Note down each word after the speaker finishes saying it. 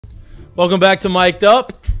Welcome back to Mik'd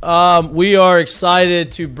Up. We are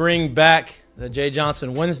excited to bring back the Jay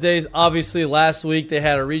Johnson Wednesdays. Obviously, last week they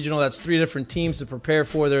had a regional. That's 3 different teams to prepare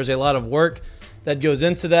for. There's a lot of work that goes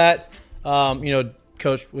into that.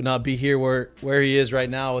 Coach would not be here where he is right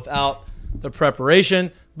now without the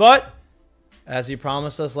preparation. But as he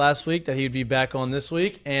promised us last week that he'd be back on this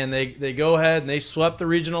week, and they go ahead and they swept the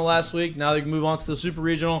regional last week. Now they can move on to the super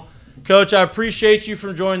regional. Coach, I appreciate you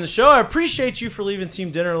for joining the show. I appreciate you for leaving team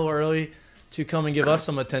dinner a little early to come and give us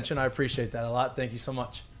some attention. I appreciate that a lot. Thank you so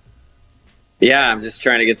much. Yeah, I'm just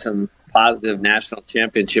trying to get some positive national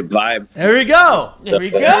championship vibes. There we go. There we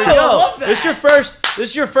go. This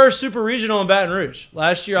is your first super regional in Baton Rouge.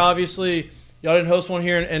 Last year, obviously, y'all didn't host one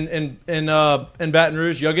here in Baton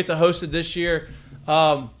Rouge. Y'all get to host it this year.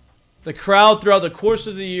 The crowd throughout the course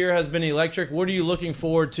of the year has been electric. What are you looking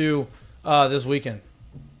forward to this weekend?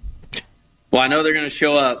 Well, I know they're going to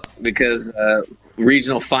show up because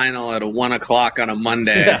regional final at 1 o'clock on a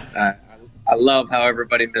Monday. Yeah. I love how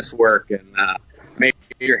everybody missed work, and make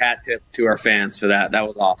your hat tip to our fans for that. That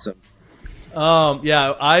was awesome.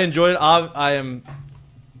 Yeah, I enjoyed it. I'm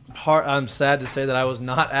sad to say that I was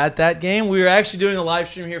not at that game. We were actually doing a live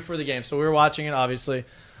stream here for the game, so we were watching it, obviously.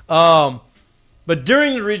 But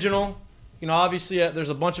during the regional, obviously there's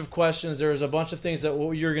a bunch of questions. There's a bunch of things that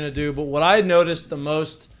what you're going to do. But what I noticed the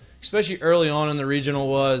most, especially early on in the regional,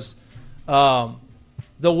 was the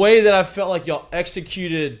way that I felt like y'all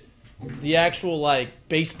executed the actual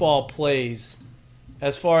baseball plays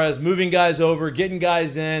as far as moving guys over, getting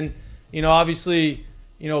guys in. Obviously,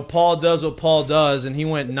 Paul does what Paul does, and he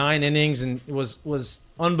went 9 innings and it was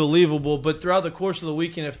unbelievable. But throughout the course of the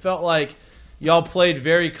weekend, it felt like y'all played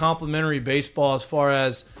very complimentary baseball as far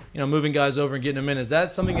as moving guys over and getting them in. Is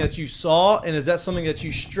that something that you saw, and is that something that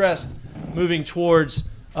you stressed moving towards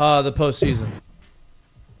the postseason?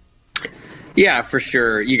 Yeah, for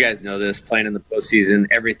sure. You guys know this. Playing in the postseason,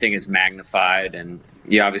 everything is magnified, and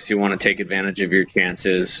you obviously want to take advantage of your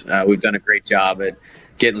chances. We've done a great job at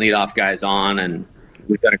getting leadoff guys on, and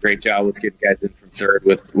we've done a great job with getting guys in from third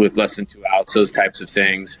with less than 2 outs, those types of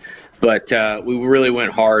things. But we really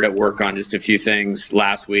went hard at work on just a few things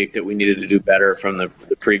last week that we needed to do better from the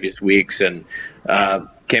previous weeks, and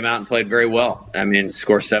came out and played very well. I mean,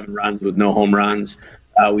 scored 7 runs with no home runs.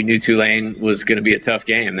 We knew Tulane was going to be a tough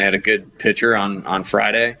game. They had a good pitcher on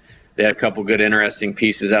Friday. They had a couple good, interesting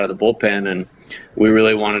pieces out of the bullpen, and we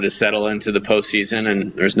really wanted to settle into the postseason,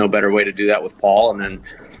 and there's no better way to do that with Paul. And then,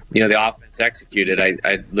 the offense executed.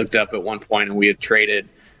 I looked up at one point, and we had traded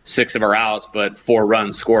 6 of our outs, but 4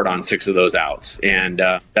 runs scored on 6 of those outs. And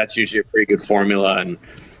that's usually a pretty good formula, and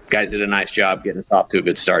guys did a nice job getting us off to a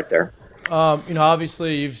good start there.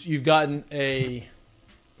 Obviously, you've gotten a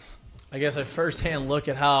firsthand look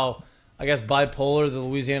at how, bipolar the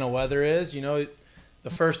Louisiana weather is. The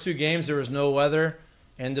first 2 games there was no weather,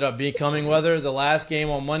 ended up becoming weather. The last game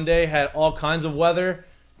on Monday had all kinds of weather,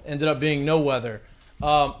 ended up being no weather.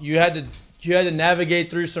 You had to navigate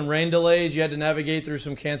through some rain delays. You had to navigate through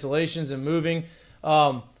some cancellations and moving.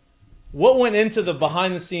 What went into the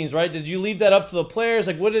behind the scenes, right? Did you leave that up to the players?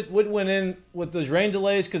 What went in with those rain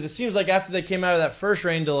delays? Because it seems like after they came out of that first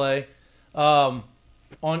rain delay,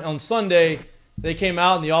 on Sunday, they came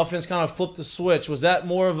out and the offense kind of flipped the switch. Was that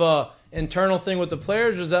more of a internal thing with the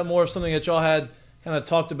players, or was that more of something that y'all had kind of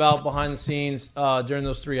talked about behind the scenes during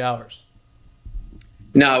those 3 hours?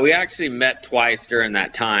 No, we actually met twice during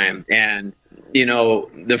that time. And,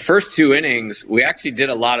 the first 2 innings, we actually did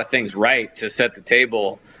a lot of things right to set the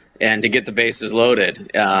table and to get the bases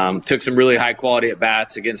loaded. Took some really high-quality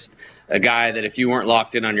at-bats against a guy that if you weren't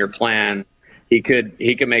locked in on your plan, he could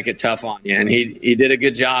make it tough on you. And he did a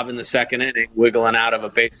good job in the second inning, wiggling out of a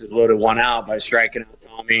bases loaded 1 out by striking out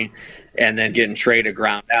Tommy and then getting Trey to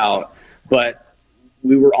ground out. But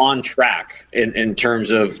we were on track in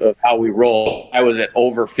terms of how we roll. I was at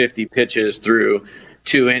over 50 pitches through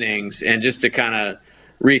 2 innings, and just to kind of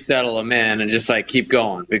resettle them in and just keep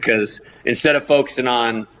going, because instead of focusing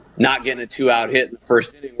on not getting a 2-out hit in the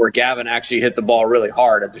first inning, where Gavin actually hit the ball really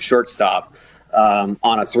hard at the shortstop, on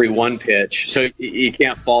a 3-1 pitch. So you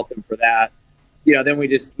can't fault them for that. Then we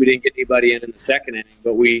didn't get anybody in the second inning,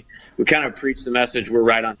 but we kind of preached the message, we're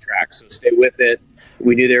right on track. So stay with it.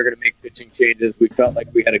 We knew they were going to make pitching changes. We felt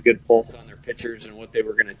like we had a good pulse on their pitchers and what they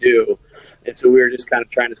were going to do. And so we were just kind of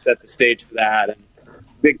trying to set the stage for that. And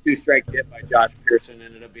big 2-strike hit by Josh Pearson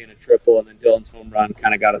ended up being a triple, and then Dylan's home run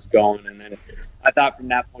kind of got us going. And then I thought from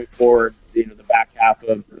that point forward, the back half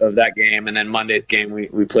of that game and then Monday's game,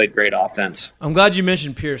 we played great offense. I'm glad you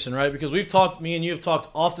mentioned Pearson, right? Because me and you have talked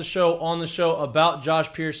off the show, on the show about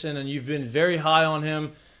Josh Pearson, and you've been very high on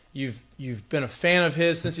him. You've been a fan of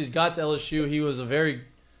his since he's got to LSU. He was a very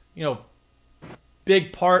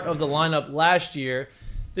big part of the lineup last year.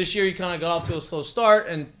 This year he kind of got off to a slow start,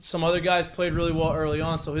 and some other guys played really well early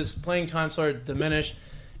on, so his playing time started to diminish.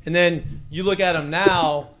 And then you look at him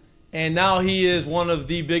now, and now he is one of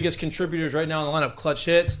the biggest contributors right now in the lineup. Clutch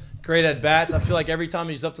hits, great at bats. I feel like every time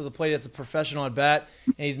he's up to the plate, it's a professional at bat,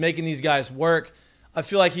 and he's making these guys work. I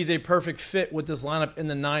feel like he's a perfect fit with this lineup in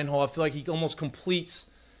the 9-hole. I feel like he almost completes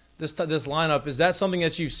this lineup. Is that something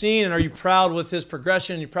that you've seen, and are you proud with his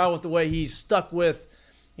progression? Are you proud with the way he's stuck with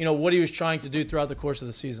what he was trying to do throughout the course of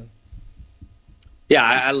the season? Yeah,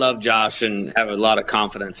 I love Josh and have a lot of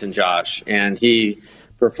confidence in Josh. And he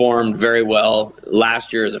performed very well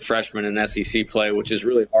last year as a freshman in SEC play, which is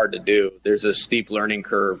really hard to do. There's a steep learning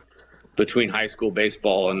curve between high school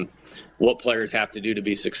baseball and what players have to do to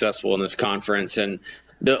be successful in this conference. And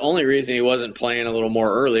the only reason he wasn't playing a little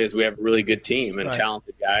more early is we have a really good team and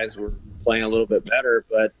talented guys. We're playing a little bit better,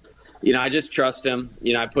 but I just trust him.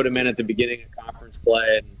 I put him in at the beginning of conference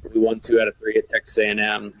play, and we won 2 out of 3 at Texas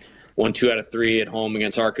A&M, won 2 out of 3 at home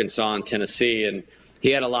against Arkansas and Tennessee, and he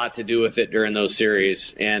had a lot to do with it during those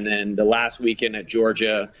series. And then the last weekend at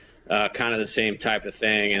Georgia, kind of the same type of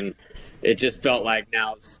thing, and it just felt like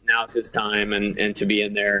now it's his time and to be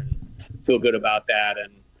in there. Feel good about that,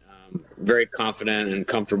 and very confident and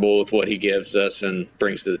comfortable with what he gives us and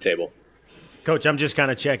brings to the table. Coach, I'm just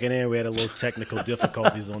kind of checking in. We had a little technical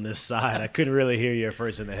difficulties on this side. I couldn't really hear you at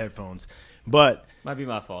first in the headphones. But might be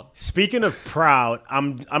my fault. Speaking of proud,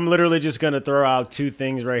 I'm literally just going to throw out 2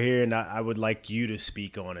 things right here, and I would like you to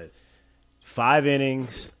speak on it. 5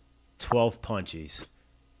 innings, 12 punches.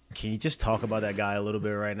 Can you just talk about that guy a little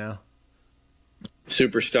bit right now?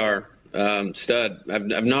 Superstar, stud.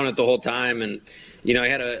 I've known it the whole time, and he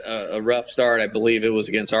had a rough start. I believe it was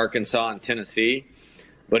against Arkansas and Tennessee.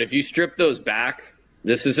 But if you strip those back,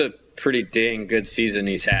 this is a pretty dang good season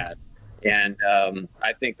he's had. And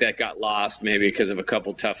I think that got lost maybe because of a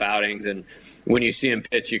couple tough outings. And when you see him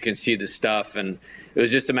pitch, you can see the stuff. And it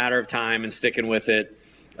was just a matter of time and sticking with it.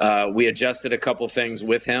 We adjusted a couple things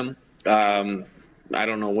with him. I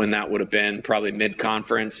don't know when that would have been, probably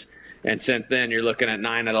mid-conference. And since then, you're looking at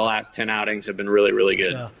 9 of the last 10 outings have been really, really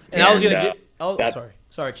good. Yeah. And I was going to get –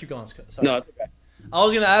 sorry, keep going. Sorry. No, it's okay. I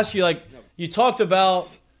was going to ask you, you talked about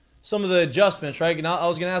 – some of the adjustments, right? And I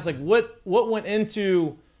was going to ask, what went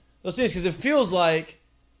into those things? Because it feels like,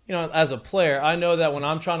 as a player, I know that when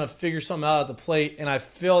I'm trying to figure something out at the plate and I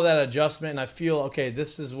feel that adjustment and I feel, okay,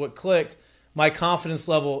 this is what clicked, my confidence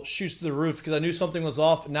level shoots through the roof because I knew something was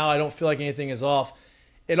off. And now I don't feel like anything is off.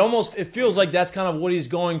 It feels like that's kind of what he's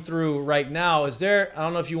going through right now. I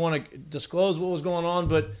don't know if you want to disclose what was going on,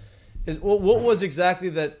 but what was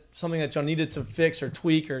exactly something that y'all needed to fix or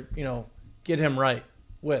tweak or, get him right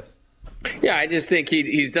with? Yeah, I just think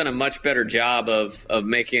he's done a much better job of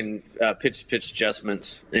making pitch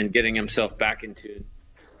adjustments and getting himself back into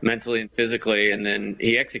mentally and physically, and then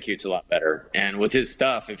he executes a lot better. And with his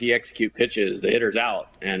stuff, if he execute pitches, the hitter's out.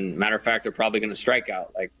 And matter of fact, they're probably going to strike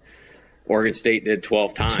out like Oregon State did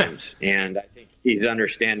 12 times. And I think he's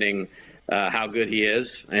understanding how good he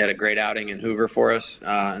is. He had a great outing in Hoover for us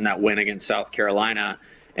in that win against South Carolina.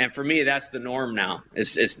 And for me, that's the norm now.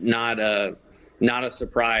 It's not a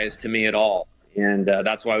surprise to me at all. And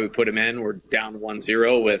that's why we put him in. We're down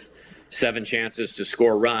 1-0 with 7 chances to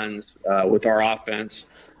score runs with our offense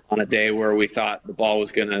on a day where we thought the ball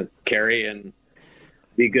was going to carry and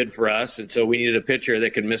be good for us. And so we needed a pitcher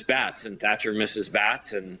that could miss bats, and Thatcher misses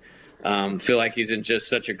bats, and feel like he's in just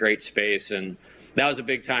such a great space. And that was a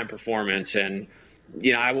big-time performance. And,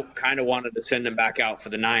 I kind of wanted to send him back out for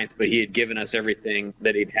the 9th, but he had given us everything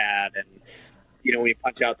that he'd had. And, when you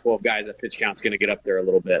punch out 12 guys, that pitch count's going to get up there a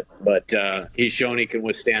little bit. But he's shown he can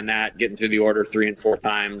withstand that, getting through the order 3 and 4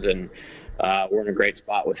 times. And we're in a great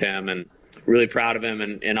spot with him and really proud of him.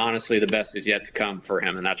 And honestly, the best is yet to come for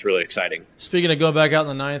him, and that's really exciting. Speaking of going back out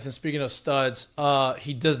in the 9th and speaking of studs,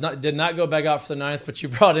 he did not go back out for the 9th, but you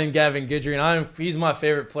brought in Gavin Guidry, and he's my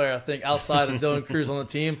favorite player, I think, outside of Dylan Cruz on the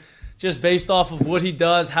team, just based off of what he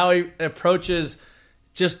does, how he approaches –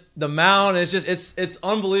 just the mound, it's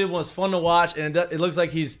unbelievable. It's fun to watch, and it looks like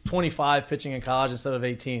he's 25 pitching in college instead of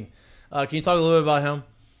 18. Can you talk a little bit about him?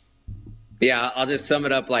 Yeah, I'll just sum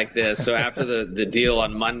it up like this. So after the deal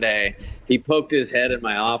on Monday, he poked his head in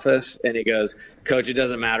my office, and he goes, "Coach, it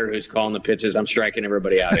doesn't matter who's calling the pitches. I'm striking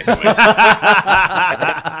everybody out anyways."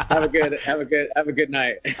 Have a good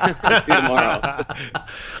night. See you tomorrow.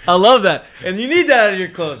 I love that, and you need that out of your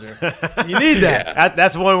closer. You need that. Yeah.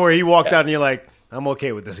 That's one where he walked out, and you're like, I'm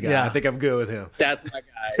okay with this guy. Yeah. I think I'm good with him. That's my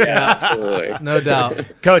guy. Yeah, absolutely. No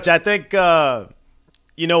doubt. Coach, I think,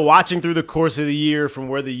 watching through the course of the year from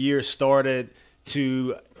where the year started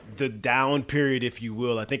to the down period, if you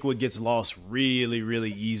will. I think what gets lost really,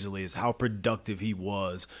 really easily is how productive he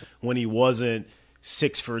was when he wasn't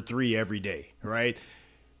 6 for 3 every day, right?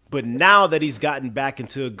 But now that he's gotten back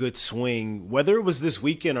into a good swing, whether it was this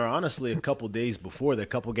weekend or honestly a couple days before that, a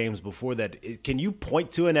couple games before that, can you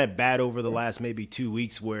point to an at bat over the last maybe 2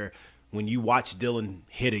 weeks where when you watch Dylan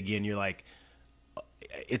hit again, you're like,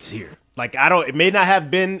 it's here? Like, it may not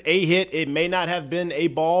have been a hit, it may not have been a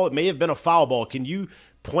ball, it may have been a foul ball. Can you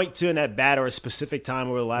point to an at bat or a specific time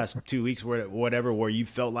over the last 2 weeks, where you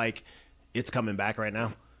felt like it's coming back right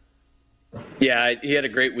now? Yeah, he had a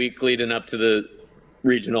great week leading up to the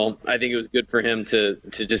regional. I think it was good for him to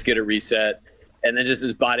just get a reset, and then just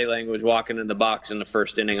his body language walking in the box in the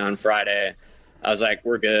first inning on Friday. I was like,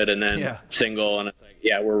 we're good, and then single, and it's like,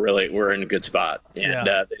 yeah, we're in a good spot. And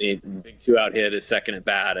then he big 2-out hit his second at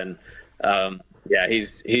bat, and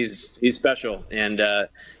he's special, and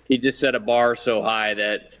he just set a bar so high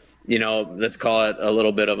that, let's call it a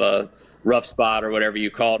little bit of a rough spot or whatever you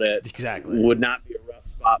called it. Exactly, would not be a rough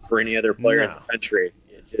spot for any other player in the country.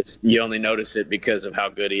 You only notice it because of how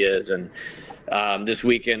good he is, and this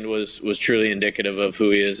weekend was truly indicative of who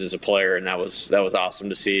he is as a player, and that was awesome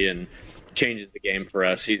to see, and changes the game for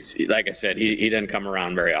us. He's, like I said, he doesn't come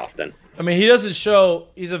around very often. I mean, he's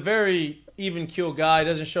a very even keel guy. He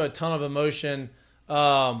doesn't show a ton of emotion,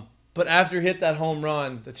 but after he hit that home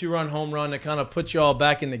run, the 2-run home run that kind of put you all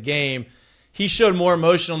back in the game, he showed more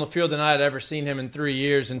emotion on the field than I had ever seen him in 3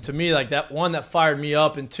 years, and to me, like, that one, that fired me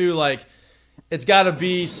up, and two, like, it's got to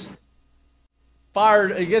be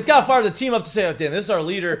fired. It's got to fire the team up to say, "Oh, damn, this is our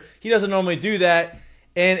leader. He doesn't normally do that,"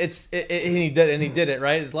 and he did it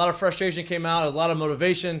right. A lot of frustration came out. A lot of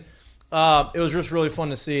motivation. It was just really fun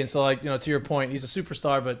to see. And so, like, to your point, he's a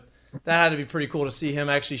superstar, but that had to be pretty cool to see him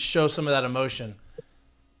actually show some of that emotion.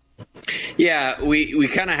 Yeah, we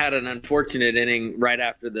kind of had an unfortunate inning right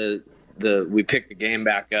after we picked the game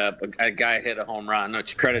back up. A guy hit a home run,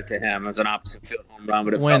 which credit to him. It was an opposite field home run,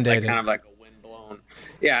 but it felt like kind of like a wind blown.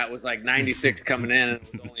 Yeah, it was like 96 coming in, and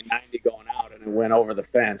it was only 90 going out, and it went over the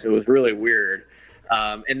fence. It was really weird.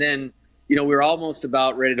 And then, we were almost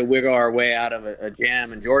about ready to wiggle our way out of a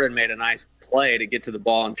jam, and Jordan made a nice play to get to the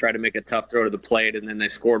ball and try to make a tough throw to the plate, and then they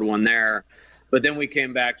scored one there. But then we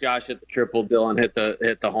came back. Josh hit the triple, Dylan hit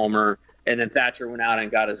the homer, and then Thatcher went out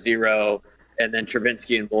and got a 0. And then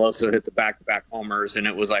Travinsky and Veloso hit the back-to-back homers, and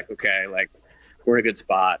it was like, okay, like, we're in a good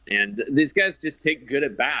spot. And these guys just take good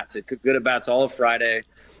at-bats. They took good at-bats all of Friday.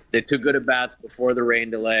 They took good at-bats before the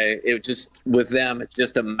rain delay. It was just, with them, it's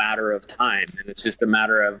just a matter of time, and it's just a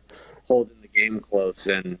matter of holding the game close.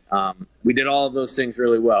 And we did all of those things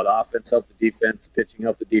really well. The offense helped the defense, pitching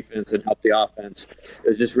helped the defense, and helped the offense. It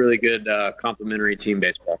was just really good complementary team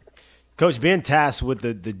baseball. Coach, being tasked with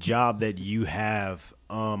the job that you have,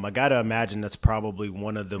 I got to imagine that's probably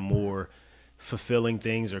one of the more fulfilling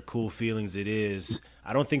things or cool feelings it is.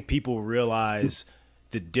 I don't think people realize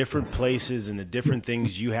the different places and the different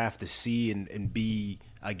things you have to see and be,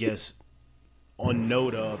 I guess, on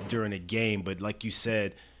note of during a game. But like you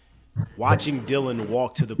said, watching Dylan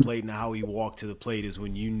walk to the plate and how he walked to the plate is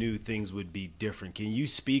when you knew things would be different. Can you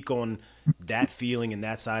speak on that feeling and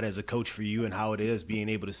that side as a coach for you and how it is being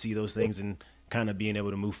able to see those things and kind of being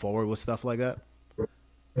able to move forward with stuff like that?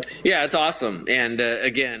 Yeah, it's awesome. And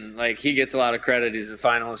again, like, he gets a lot of credit. He's a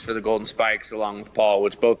finalist for the Golden Spikes along with Paul,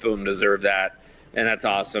 which both of them deserve that. And that's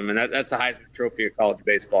awesome. And that's the Heisman Trophy of college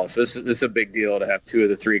baseball. So this is a big deal to have 2 of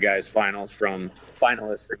the 3 guys finalists from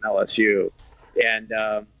LSU. And,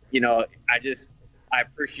 I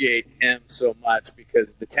appreciate him so much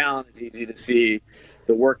because the talent is easy to see.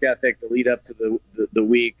 The work ethic, the lead up to the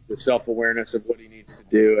week, the self-awareness of what he needs to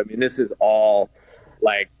do. I mean, this is all,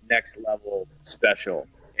 like, next level special.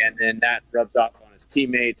 And then that rubs off on his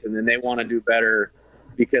teammates, and then they want to do better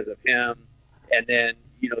because of him. And then,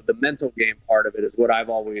 the mental game part of it is what I've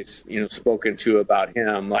always, spoken to about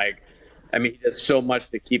him. Like, I mean, he does so much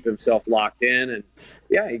to keep himself locked in. And,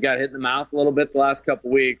 yeah, he got hit in the mouth a little bit the last couple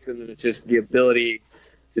of weeks, and then it's just the ability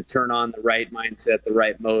to turn on the right mindset, the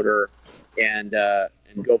right motor, and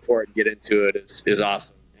go for it and get into it is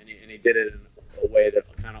awesome. And he did it in a way that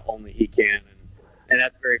kind of only he can. And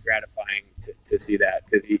that's very gratifying to see that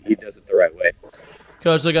because he does it the right way.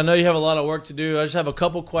 Coach, look, I know you have a lot of work to do. I just have a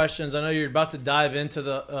couple questions. I know you're about to dive into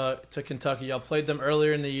to Kentucky. Y'all played them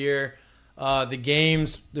earlier in the year. The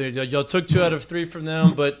games, y'all took 2 out of 3 from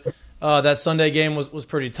them, but that Sunday game was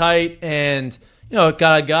pretty tight, and it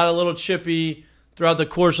got a little chippy throughout the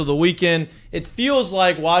course of the weekend. It feels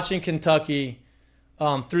like watching Kentucky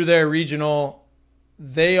through their regional.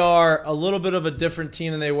 They are a little bit of a different team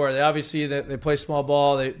than they were. They obviously they play small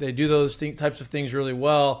ball. They do those types of things really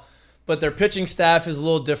well. but their pitching staff is a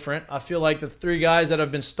little different. I feel like the 3 guys that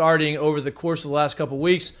have been starting over the course of the last couple of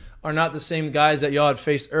weeks are not the same guys that y'all had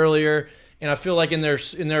faced earlier. And I feel like in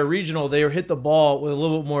their regional, they hit the ball with a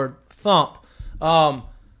little bit more thump.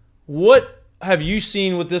 What have you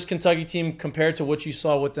seen with this Kentucky team compared to what you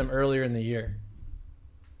saw with them earlier in the year?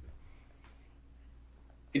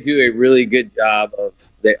 They do a really good job of,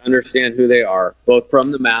 they understand who they are, both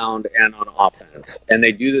from the mound and on offense. And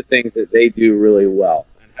they do the things that they do really well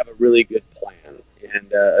and have a really good plan.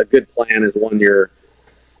 And a good plan is one you're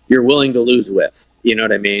willing to lose with. You know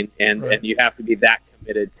what I mean? And right. And you have to be that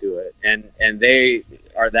committed to it. And they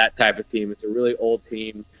are that type of team. It's a really old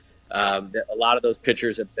team. A lot of those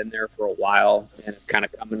pitchers have been there for a while and have kind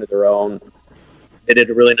of come into their own. They did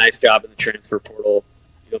a really nice job in the transfer portal,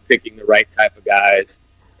 picking the right type of guys.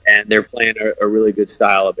 And they're playing a really good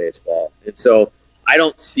style of baseball. And so I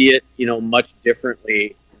don't see it, much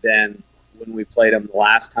differently than when we played them the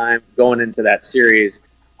last time. Going into that series,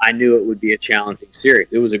 I knew it would be a challenging series.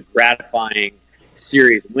 It was a gratifying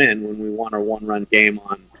series win when we won our 1-run game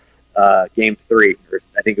on game 3. Or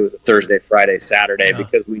I think it was a Thursday, Friday, Saturday,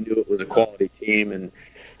 because we knew it was a quality team. And,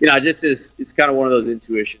 it's kind of one of those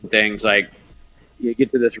intuition things. Like, you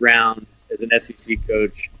get to this round as an SEC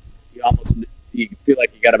coach, you feel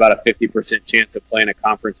like you got about a 50% chance of playing a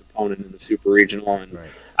conference opponent in the super regional. And right.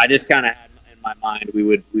 I just kind of had in my mind we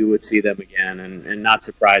would see them again, and not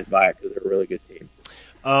surprised by it because they're a really good team.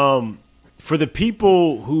 For the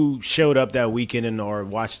people who showed up that weekend or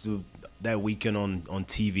watched that weekend on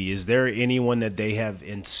TV, is there anyone that they have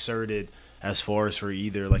inserted as far as for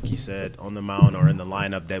either, like you said, on the mound or in the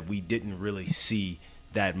lineup that we didn't really see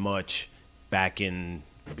that much back in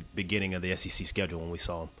the beginning of the SEC schedule when we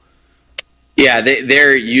saw them? Yeah,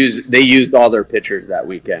 they used all their pitchers that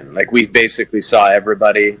weekend. Like, we basically saw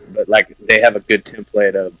everybody, but like they have a good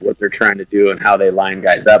template of what they're trying to do and how they line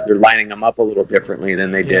guys up. They're lining them up a little differently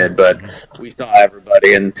than they did, but we saw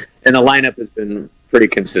everybody, and the lineup has been pretty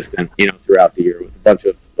consistent, throughout the year with a bunch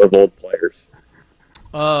of old players.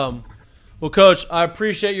 Well, Coach, I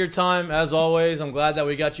appreciate your time as always. I'm glad that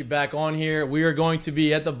we got you back on here. We are going to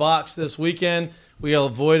be at the box this weekend. We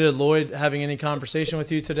avoided Lloyd having any conversation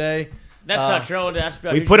with you today. That's not true. I wanted to ask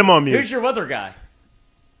about we put him on mute. Who's your weather guy?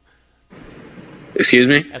 Excuse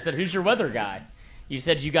me? I said, who's your weather guy? You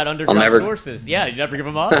said you got underground sources. Yeah, you never give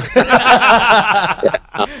them up.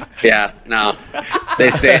 Yeah, no.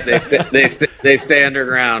 They stay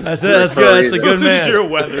underground. That's it. That's good. That's a good man. Who's your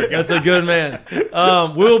weather guy? That's a good man.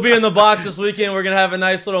 We'll be in the box this weekend. We're gonna have a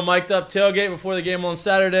nice little mic'd up tailgate before the game on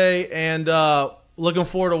Saturday, and looking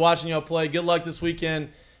forward to watching y'all play. Good luck this weekend,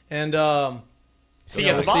 and see you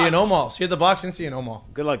at the box. See you in Omaha. See you at the box and see you in Omaha.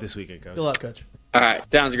 Good luck this weekend, Coach. Good luck, Coach. All right.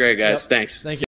 Sounds great, guys. Yep. Thanks. Thank you.